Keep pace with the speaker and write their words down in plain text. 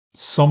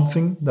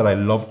something that I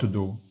love to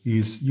do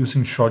is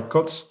using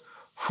shortcuts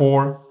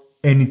for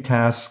any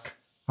task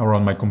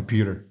around my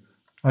computer.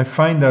 I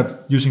find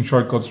that using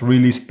shortcuts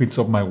really speeds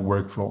up my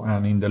workflow,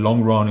 and in the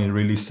long run, it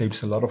really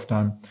saves a lot of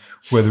time,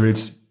 whether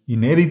it's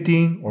in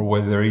editing or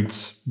whether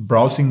it's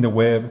browsing the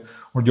web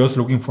or just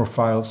looking for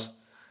files.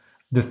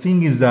 The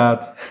thing is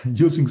that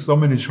using so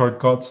many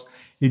shortcuts,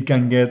 it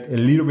can get a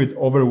little bit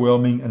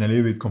overwhelming and a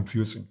little bit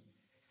confusing.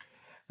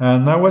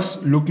 And I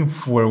was looking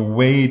for a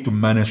way to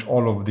manage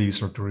all of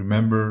this or to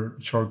remember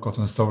shortcuts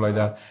and stuff like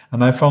that.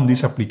 And I found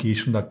this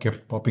application that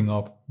kept popping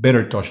up,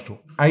 Bettertouchtool.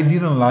 I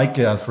didn't like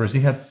it at first.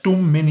 It had too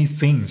many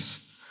things.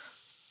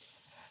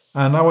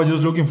 And I was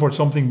just looking for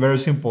something very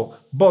simple.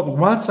 But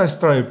once I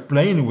started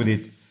playing with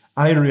it,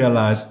 I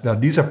realized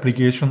that this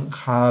application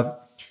had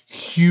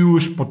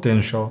huge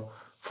potential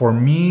for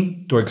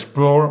me to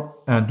explore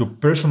and to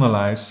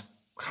personalize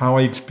how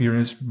I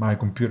experience my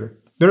computer.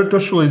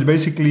 Bettertouchtool is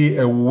basically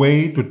a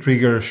way to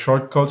trigger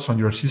shortcuts on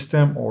your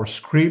system or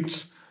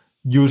scripts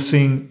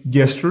using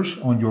gestures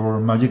on your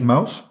magic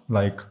mouse,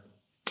 like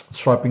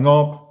swiping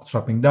up,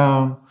 swiping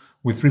down,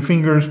 with 3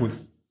 fingers,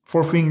 with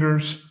 4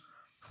 fingers,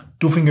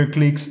 2-finger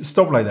clicks,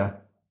 stuff like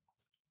that.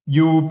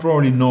 You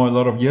probably know a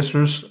lot of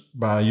gestures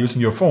by using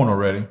your phone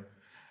already.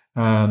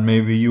 And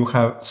maybe you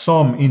have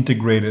some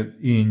integrated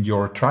in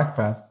your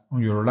trackpad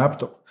on your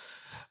laptop.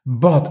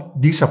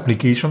 But this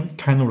application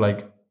kind of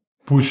like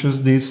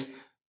pushes this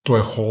to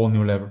a whole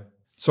new level.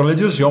 So let's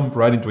just jump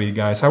right into it,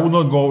 guys. I will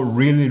not go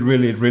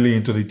really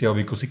into detail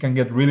because it can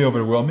get really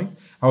overwhelming.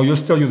 I will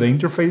just tell you the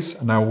interface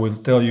and I will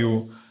tell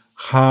you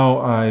how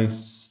I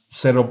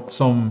set up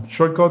some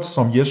shortcuts,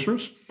 some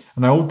gestures,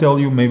 and I will tell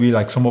you maybe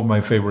like some of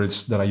my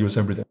favorites that I use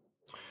every day.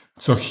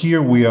 So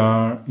here we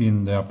are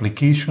in the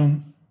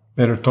application,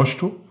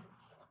 Bettertouchtool.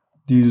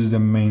 This is the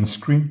main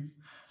screen.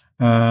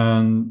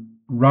 And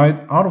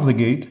right out of the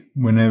gate,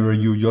 whenever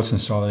you just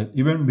install it,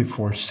 even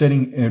before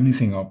setting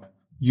anything up,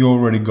 you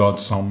already got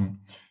some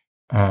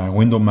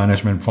window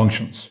management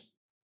functions.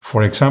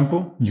 For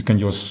example, you can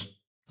just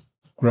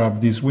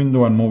grab this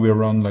window and move it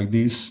around like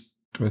this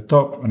to the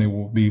top, and it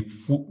will be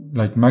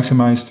like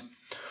maximized,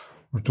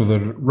 or to the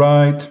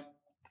right,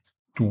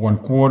 to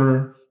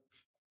 1/4,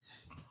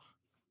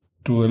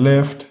 to the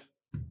left.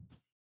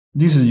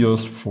 This is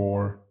just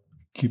for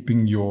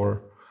keeping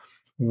your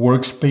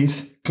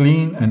workspace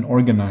clean and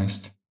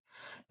organized.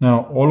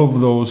 Now, all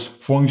of those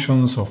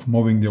functions of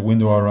moving the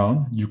window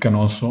around, you can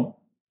also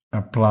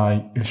apply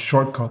a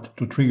shortcut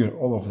to trigger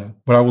all of that.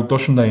 But I will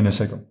touch on that in a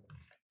second.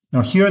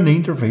 Now, here in the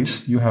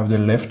interface, you have the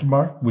left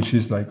bar, which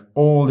is like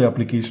all the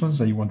applications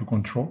that you want to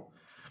control.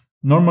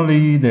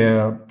 Normally,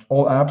 the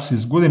all apps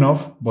is good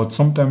enough, but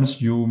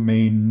sometimes you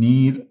may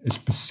need a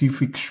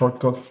specific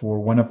shortcut for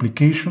one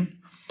application,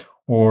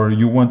 or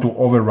you want to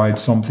override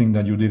something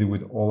that you did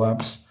with all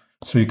apps.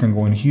 So you can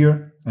go in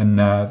here and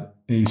add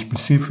a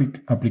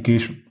specific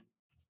application.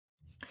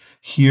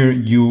 Here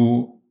you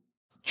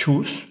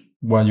choose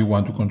what you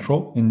want to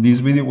control. In this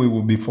video, we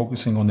will be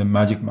focusing on the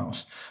magic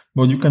mouse,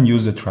 but you can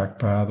use the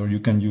trackpad or you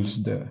can use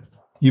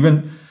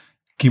even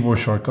keyboard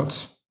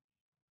shortcuts.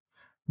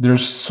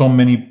 There's so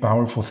many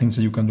powerful things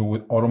that you can do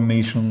with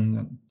automation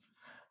and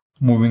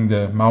moving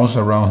the mouse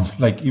around.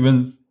 Like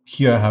even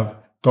here I have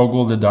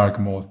toggle the dark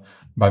mode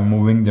by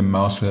moving the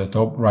mouse to the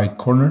top right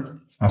corner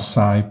as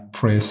I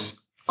press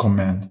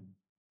Command.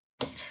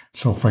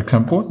 So for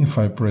example, if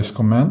I press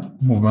Command,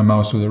 move my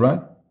mouse to the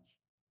right,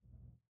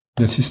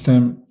 the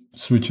system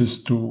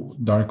switches to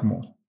dark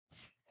mode.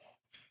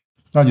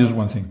 That's just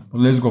one thing. But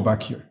let's go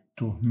back here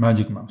to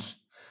Magic Mouse.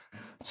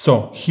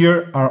 So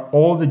here are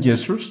all the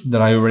gestures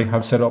that I already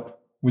have set up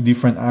with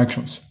different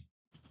actions.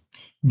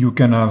 You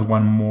can add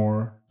one more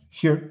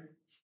here.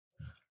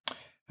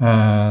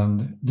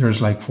 And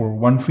there's like for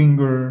 1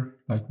 finger,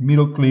 like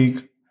middle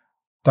click,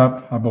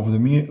 tap above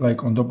the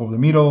like on top of the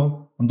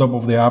middle, on top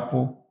of the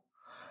apple.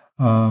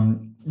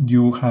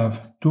 You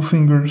have 2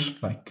 fingers,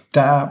 like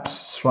taps,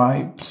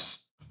 swipes.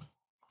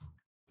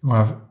 You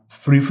have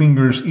 3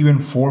 fingers, even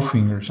 4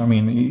 fingers. I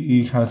mean,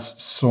 it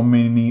has so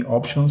many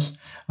options.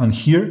 And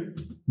here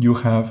you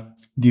have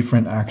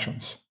different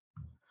actions.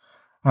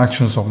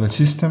 Actions of the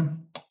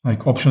system,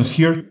 like options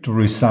here to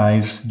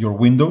resize your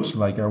windows,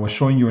 like I was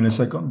showing you in a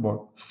second, but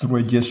through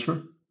a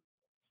gesture.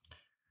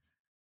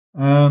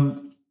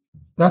 And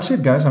that's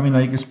it, guys. I mean,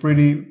 like it's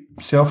pretty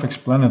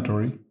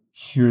self-explanatory.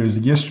 Here is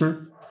the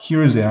gesture,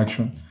 here is the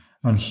action,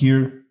 and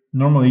here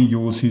normally you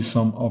will see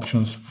some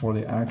options for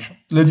the action.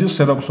 Let's just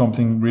set up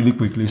something really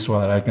quickly so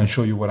that I can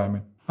show you what I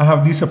mean. I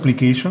have this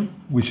application,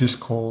 which is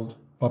called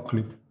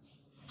Popclip.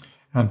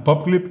 And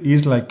Popclip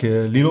is like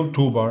a little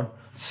toolbar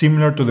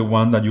similar to the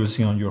one that you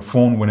see on your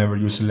phone whenever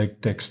you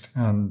select text.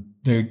 And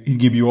it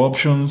gives you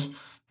options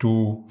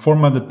to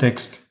format the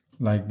text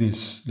like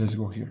this. Let's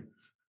go here.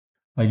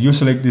 Like you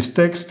select this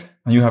text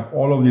and you have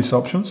all of these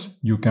options.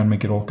 You can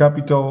make it all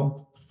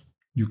capital.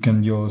 You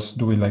can just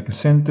do it like a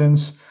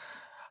sentence.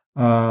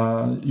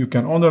 You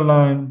can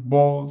underline,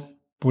 bold,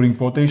 put in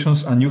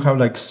quotations, and you have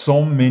like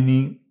so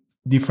many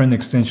different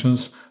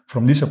extensions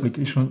from this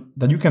application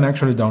that you can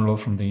actually download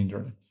from the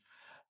internet.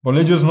 But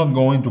let's just not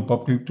go into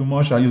Popclip too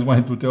much. I just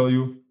wanted to tell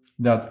you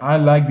that I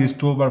like this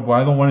toolbar, but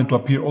I don't want it to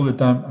appear all the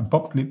time. And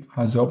Popclip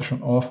has the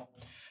option of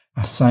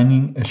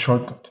assigning a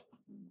shortcut.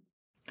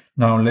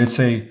 Now, let's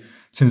say,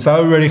 since I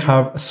already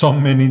have so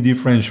many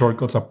different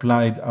shortcuts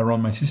applied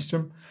around my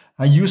system,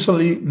 I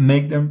usually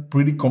make them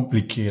pretty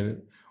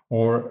complicated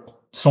or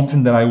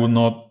something that I would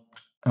not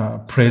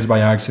press by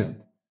accident.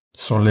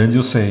 So let's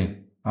just say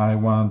I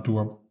want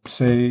to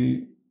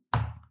say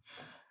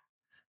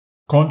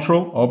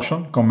Control,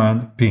 Option,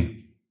 Command,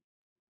 P.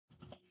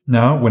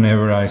 Now,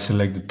 whenever I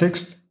select the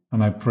text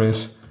and I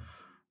press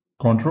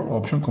Control,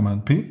 Option,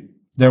 Command, P,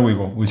 there we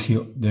go. We see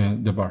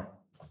the bar.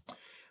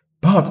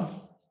 But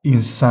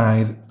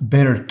inside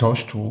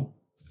Bettertouchtool,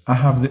 I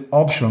have the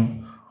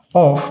option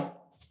of,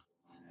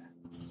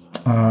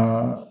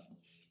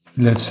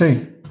 let's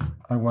say,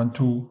 I want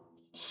to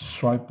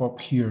swipe up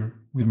here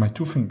with my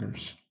 2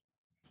 fingers.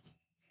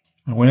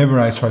 And whenever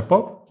I swipe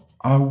up,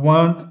 I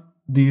want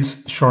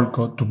this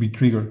shortcut to be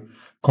triggered.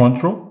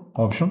 Control,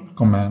 Option,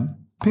 Command,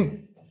 P.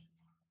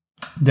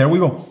 There we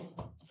go.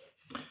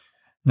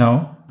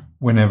 Now,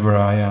 whenever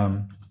I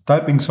am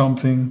typing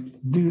something,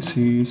 this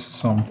is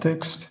some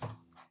text,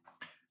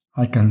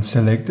 I can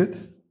select it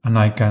and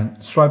I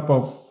can swipe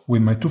up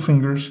with my 2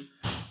 fingers,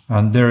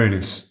 and there it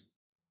is.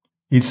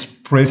 It's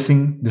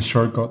pressing the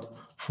shortcut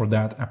for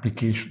that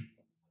application.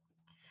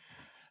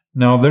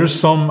 Now, there's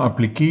some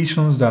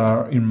applications that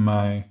are in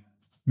my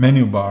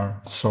menu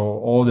bar, so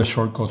all the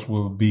shortcuts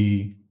will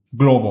be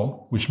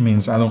global, which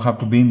means I don't have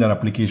to be in that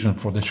application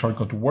for the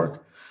shortcut to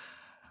work.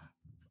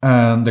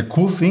 And the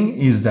cool thing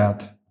is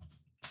that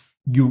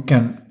you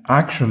can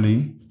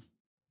actually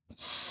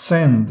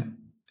send,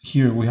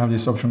 here we have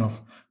this option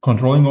of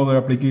controlling other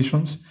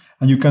applications,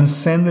 and you can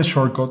send the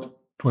shortcut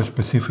to a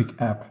specific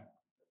app.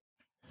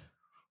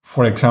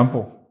 For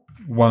example,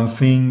 one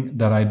thing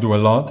that I do a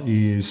lot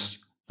is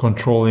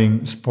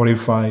controlling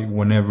Spotify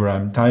whenever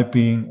I'm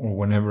typing or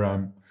whenever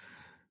I'm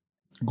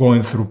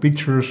going through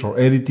pictures or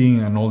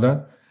editing and all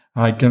that.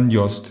 I can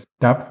just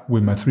tap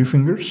with my 3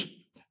 fingers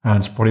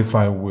and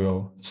Spotify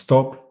will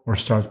stop or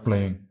start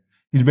playing.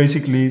 It's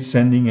basically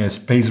sending a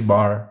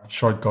spacebar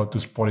shortcut to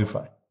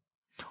Spotify.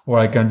 Or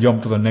I can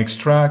jump to the next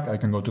track, I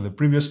can go to the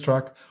previous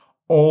track,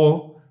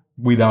 all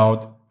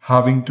without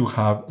having to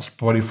have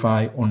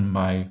Spotify on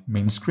my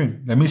main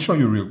screen. Let me show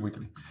you real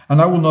quickly.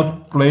 And I will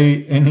not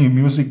play any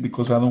music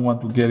because I don't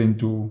want to get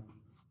into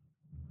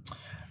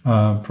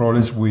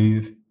problems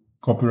with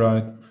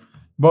copyright.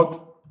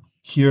 But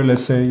here,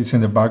 let's say it's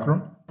in the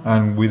background,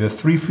 and with a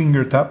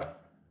 3-finger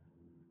tap,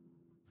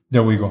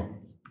 there we go.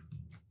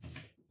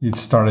 It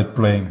started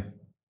playing.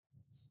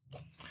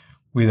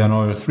 With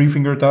another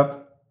 3-finger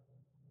tap,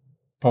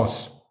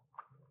 pause.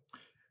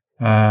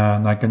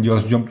 And I can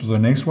just jump to the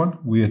next one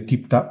with a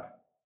tip tap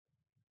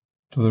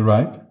to the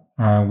right,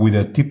 and with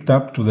a tip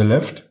tap to the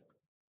left,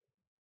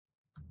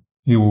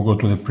 it will go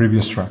to the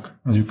previous track,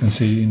 as you can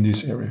see in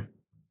this area.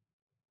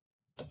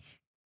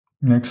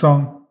 Next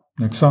song,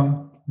 next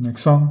song,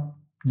 next song,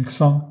 next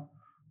song,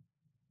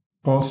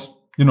 pause.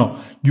 You know,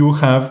 you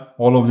have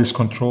all of this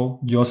control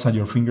just at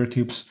your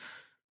fingertips,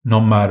 no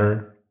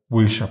matter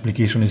which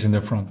application is in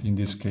the front in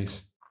this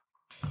case.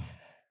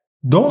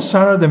 Those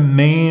are the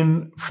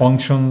main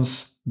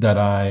functions that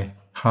I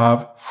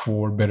have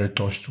for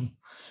Bettertouchtool.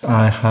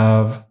 I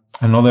have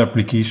another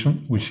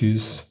application which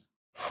is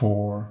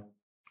for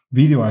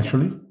video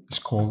actually. It's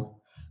called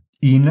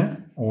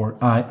IINA or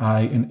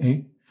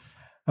IINA.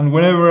 And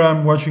whenever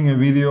I'm watching a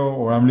video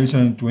or I'm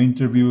listening to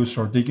interviews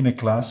or taking a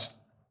class,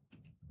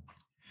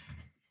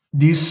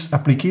 this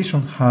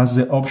application has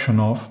the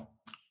option of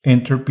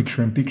enter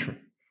picture in picture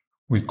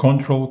with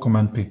Control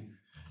Command P.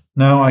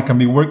 Now I can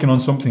be working on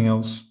something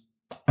else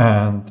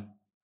and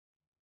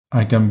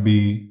I can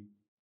be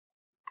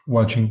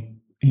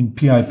watching in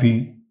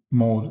PIP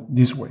mode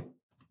this way,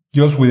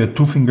 just with a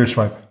 2-finger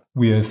swipe,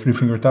 with a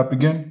 3-finger tap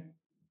again,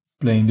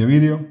 playing the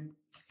video.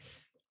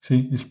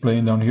 See, it's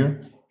playing down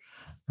here.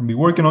 I'll be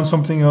working on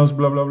something else,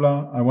 blah, blah,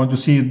 blah. I want to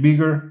see it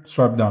bigger,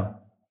 swipe down.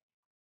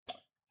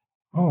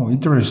 Oh,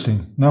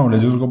 interesting. Now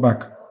let's just go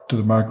back to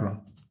the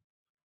background.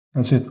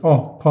 That's it.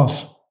 Oh,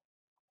 pause.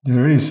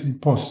 There it is,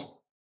 it paused.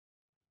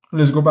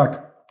 Let's go back.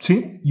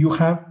 See, you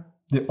have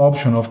the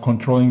option of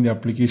controlling the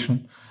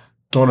application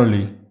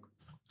totally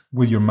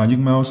with your magic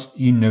mouse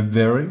in a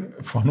very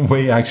fun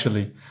way,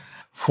 actually.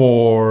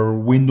 For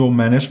window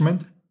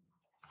management,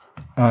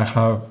 I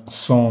have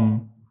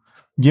some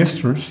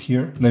gestures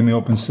here. Let me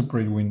open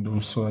separate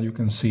windows so that you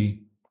can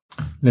see.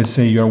 Let's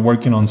say you're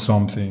working on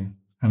something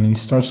and it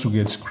starts to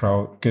get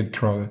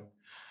crowded.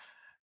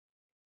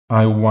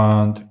 I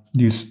want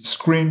this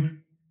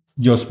screen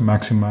just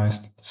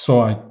maximized.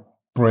 So I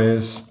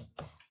press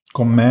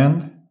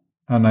Command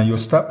and I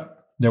just tap.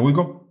 There we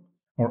go.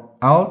 Or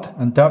Alt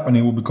and tap and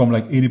it will become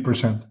like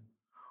 80%.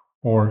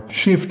 Or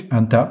Shift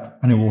and tap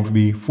and it will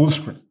be full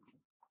screen.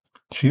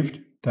 Shift,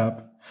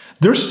 tap.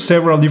 There's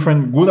several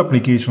different good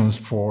applications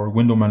for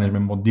window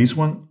management, but this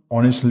one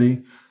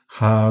honestly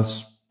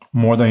has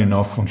more than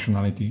enough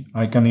functionality.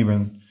 I can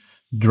even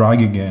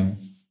drag again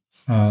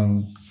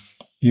and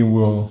it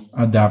will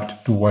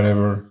adapt to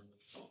whatever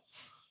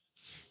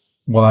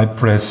while I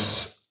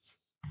press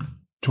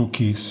 2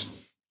 keys.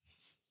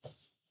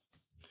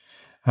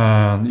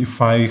 And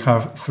if I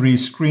have 3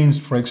 screens,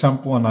 for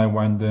example, and I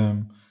want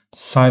them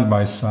side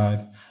by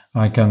side,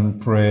 I can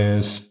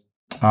press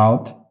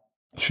Alt,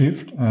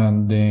 Shift,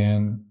 and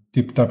then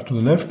tip tap to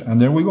the left,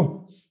 and there we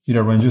go. It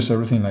arranges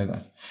everything like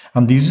that.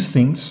 And these are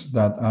things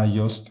that I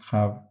just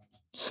have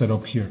set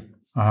up here.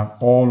 I have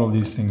all of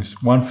these things.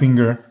 One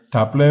finger,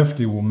 tap left,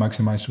 it will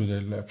maximize to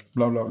the left,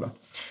 blah, blah, blah.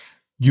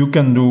 You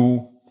can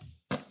do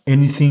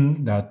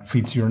anything that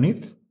fits your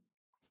need.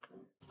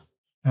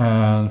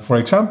 And for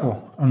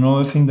example,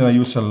 another thing that I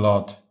use a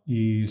lot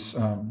is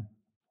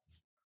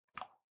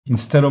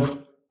instead of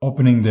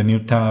opening the new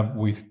tab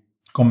with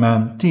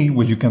Command T,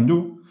 which you can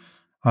do,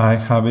 I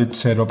have it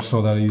set up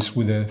so that it's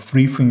with a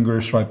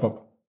 3-finger swipe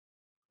up.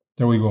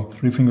 There we go,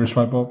 3-finger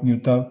swipe up, new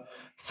tab,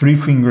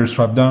 3-finger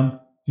swipe down,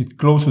 it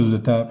closes the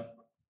tab.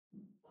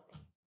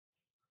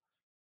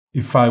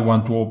 If I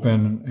want to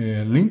open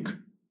a link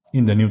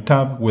in the new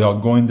tab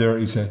without going there,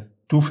 it's a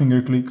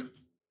 2-finger click.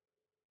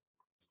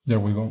 There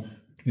we go,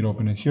 it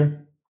opened it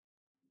here.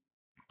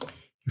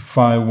 If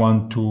I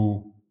want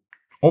to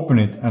open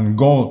it and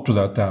go to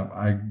that tab,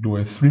 I do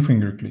a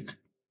 3-finger click.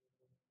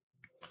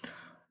 I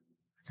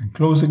can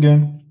close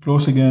again,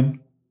 close again.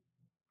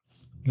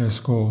 Let's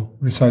go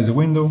resize the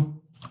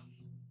window.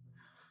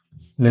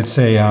 Let's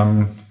say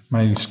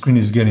my screen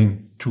is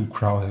getting too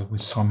crowded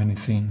with so many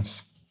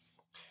things,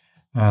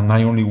 and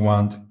I only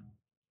want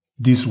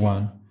this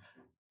one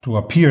to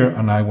appear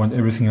and I want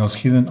everything else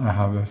hidden. I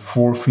have a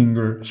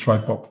 4-finger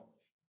swipe up.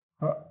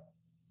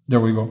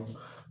 There we go,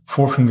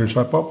 4-finger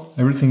swipe up,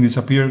 everything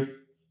disappeared.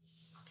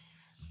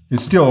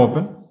 It's still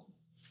open,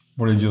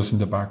 but it's just in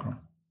the background.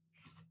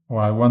 Or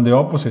I want the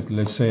opposite.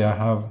 Let's say I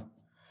have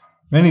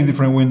many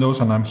different windows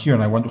and I'm here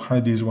and I want to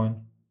hide this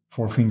one,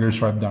 4-finger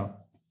swipe down.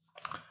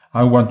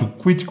 I want to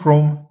quit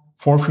Chrome,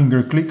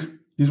 4-finger click.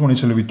 This one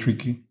is a little bit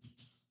tricky.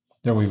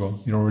 There we go,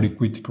 it already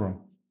quit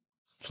Chrome.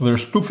 So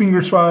there's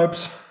 2-finger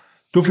swipes,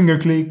 2-finger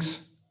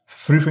clicks,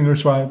 3-finger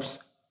swipes,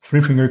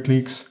 3-finger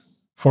clicks,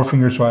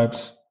 4-finger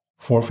swipes,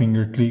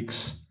 4-finger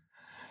clicks.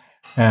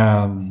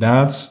 And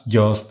that's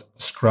just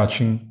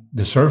scratching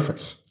the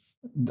surface.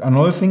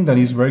 Another thing that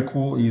is very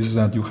cool is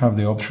that you have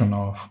the option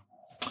of,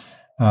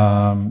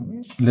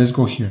 let's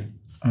go here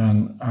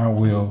and I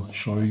will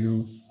show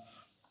you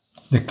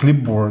the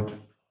Clipboard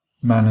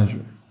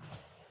Manager.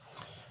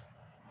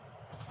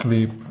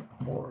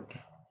 Clipboard,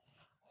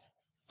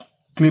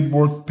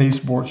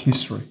 pasteboard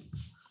history.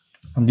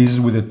 And this is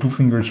with a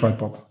 2-finger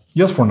swipe up,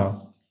 just for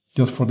now,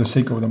 just for the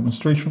sake of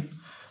demonstration.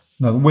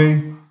 That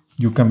way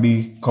you can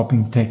be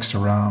copying text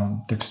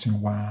around, texting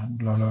one,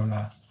 blah, blah,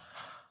 blah.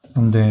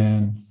 And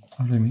then,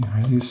 let me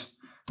hide this,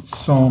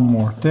 some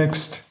more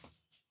text.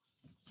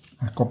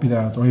 I copy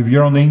that. Or if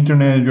you're on the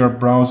internet, you're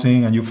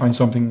browsing and you find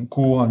something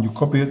cool and you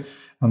copy it,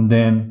 and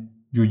then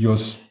you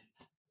just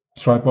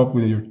swipe up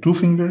with your 2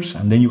 fingers,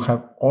 and then you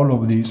have all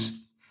of this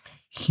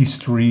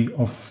history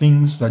of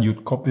things that you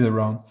copied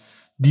around.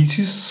 This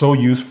is so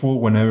useful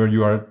whenever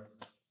you are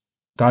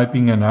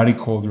typing an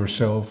article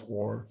yourself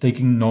or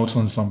taking notes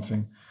on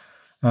something.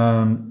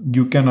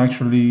 You can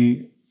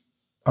actually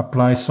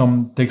apply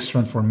some text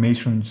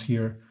transformations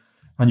here,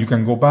 and you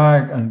can go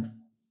back and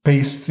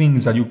paste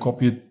things that you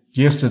copied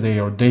yesterday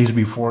or days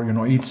before. You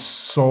know, it's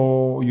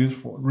so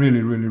useful,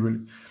 really, really,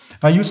 really.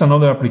 I use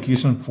another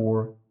application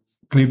for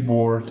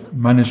clipboard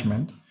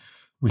management,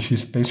 which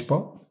is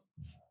Pastepal.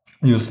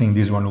 I just think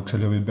this one looks a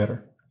little bit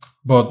better.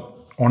 But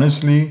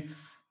honestly,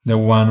 the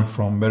one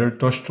from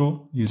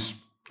Bettertouchtool is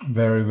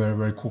very, very,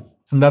 very cool.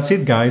 And that's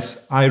it, guys.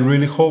 I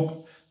really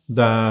hope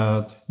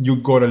that you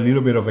got a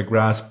little bit of a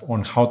grasp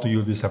on how to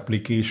use this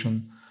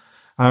application.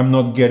 I'm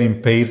not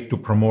getting paid to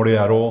promote it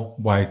at all,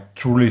 but I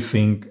truly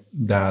think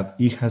that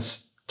it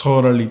has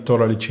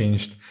totally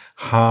changed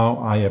how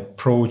I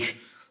approach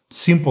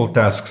simple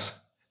tasks.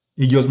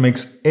 It just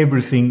makes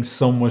everything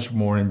so much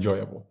more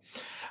enjoyable.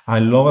 I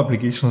love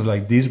applications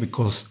like this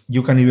because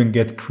you can even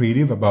get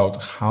creative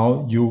about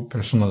how you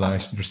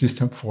personalize your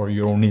system for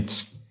your own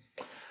needs.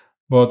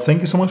 But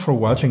thank you so much for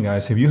watching,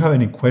 guys. If you have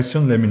any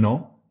questions, let me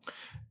know.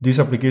 This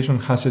application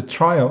has a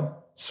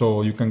trial,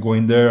 so you can go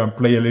in there and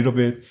play a little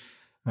bit.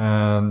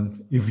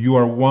 And if you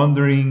are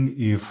wondering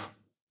if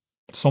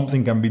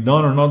something can be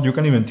done or not, you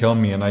can even tell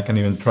me and I can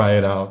even try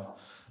it out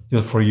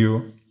just for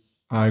you.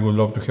 I would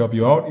love to help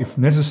you out if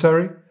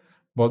necessary.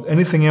 But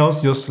anything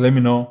else, just let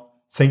me know.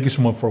 Thank you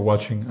so much for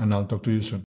watching, and I'll talk to you soon.